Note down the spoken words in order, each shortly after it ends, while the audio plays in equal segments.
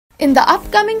In the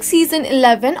upcoming season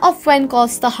 11 of When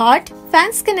Calls the Heart,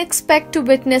 fans can expect to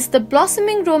witness the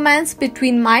blossoming romance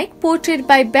between Mike, portrayed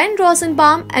by Ben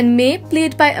Rosenbaum, and May,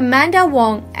 played by Amanda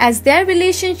Wong, as their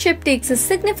relationship takes a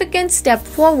significant step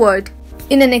forward.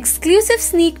 In an exclusive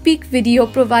sneak peek video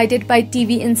provided by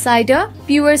TV Insider,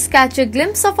 viewers catch a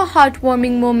glimpse of a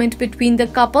heartwarming moment between the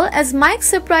couple as Mike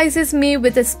surprises May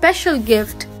with a special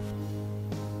gift.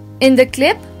 In the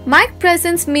clip, Mike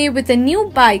presents May with a new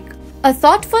bike, a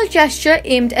thoughtful gesture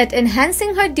aimed at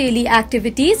enhancing her daily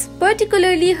activities,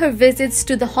 particularly her visits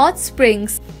to the hot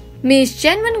springs. May's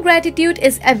genuine gratitude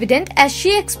is evident as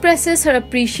she expresses her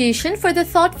appreciation for the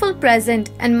thoughtful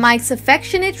present, and Mike's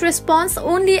affectionate response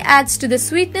only adds to the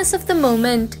sweetness of the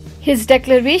moment. His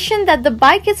declaration that the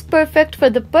bike is perfect for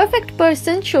the perfect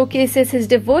person showcases his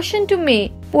devotion to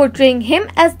May, portraying him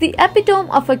as the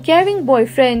epitome of a caring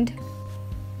boyfriend.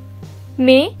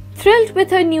 May, thrilled with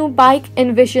her new bike,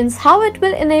 envisions how it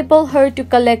will enable her to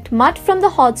collect mud from the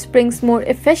hot springs more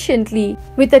efficiently.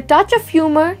 With a touch of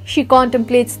humor, she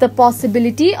contemplates the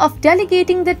possibility of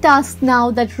delegating the task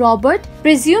now that Robert,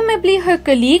 presumably her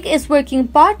colleague, is working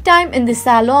part-time in the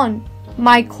salon.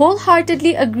 Mike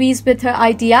wholeheartedly agrees with her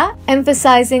idea,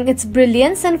 emphasizing its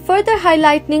brilliance and further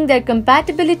highlighting their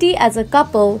compatibility as a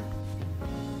couple.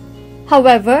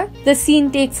 However, the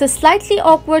scene takes a slightly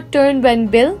awkward turn when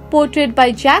Bill, portrayed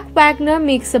by Jack Wagner,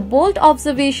 makes a bold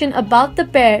observation about the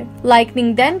pair,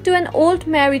 likening them to an old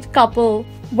married couple.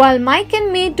 While Mike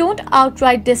and May don't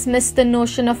outright dismiss the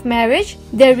notion of marriage,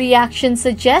 their reactions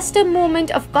suggest a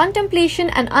moment of contemplation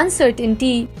and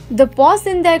uncertainty. The pause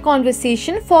in their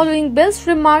conversation following Bill's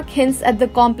remark hints at the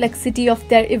complexity of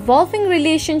their evolving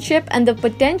relationship and the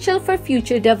potential for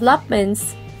future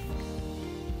developments.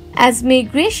 As May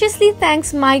graciously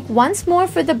thanks Mike once more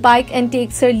for the bike and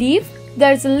takes her leave,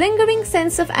 there's a lingering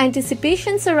sense of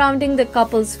anticipation surrounding the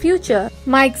couple's future.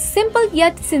 Mike's simple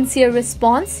yet sincere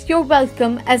response, "You're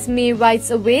welcome," as May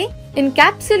rides away,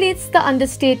 encapsulates the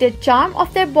understated charm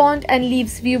of their bond and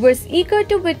leaves viewers eager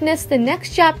to witness the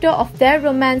next chapter of their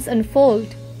romance unfold.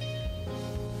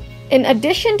 In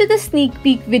addition to the sneak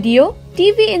peek video,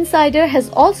 TV Insider has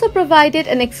also provided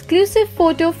an exclusive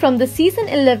photo from the season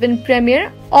 11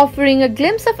 premiere, offering a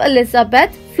glimpse of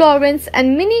Elizabeth, Florence,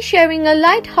 and Minnie sharing a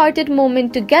light-hearted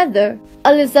moment together.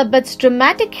 Elizabeth's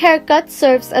dramatic haircut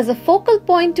serves as a focal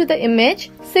point to the image,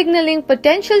 signaling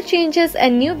potential changes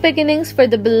and new beginnings for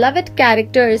the beloved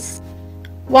characters.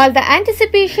 While the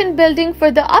anticipation building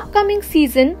for the upcoming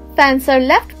season, fans are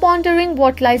left pondering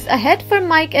what lies ahead for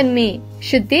Mike and May.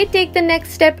 Should they take the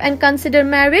next step and consider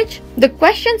marriage? The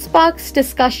question sparks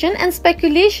discussion and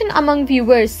speculation among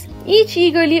viewers, each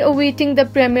eagerly awaiting the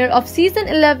premiere of season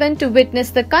 11 to witness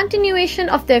the continuation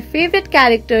of their favorite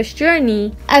characters'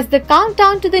 journey. As the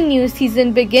countdown to the new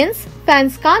season begins,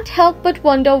 fans can't help but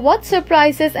wonder what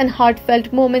surprises and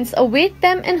heartfelt moments await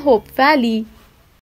them in Hope Valley.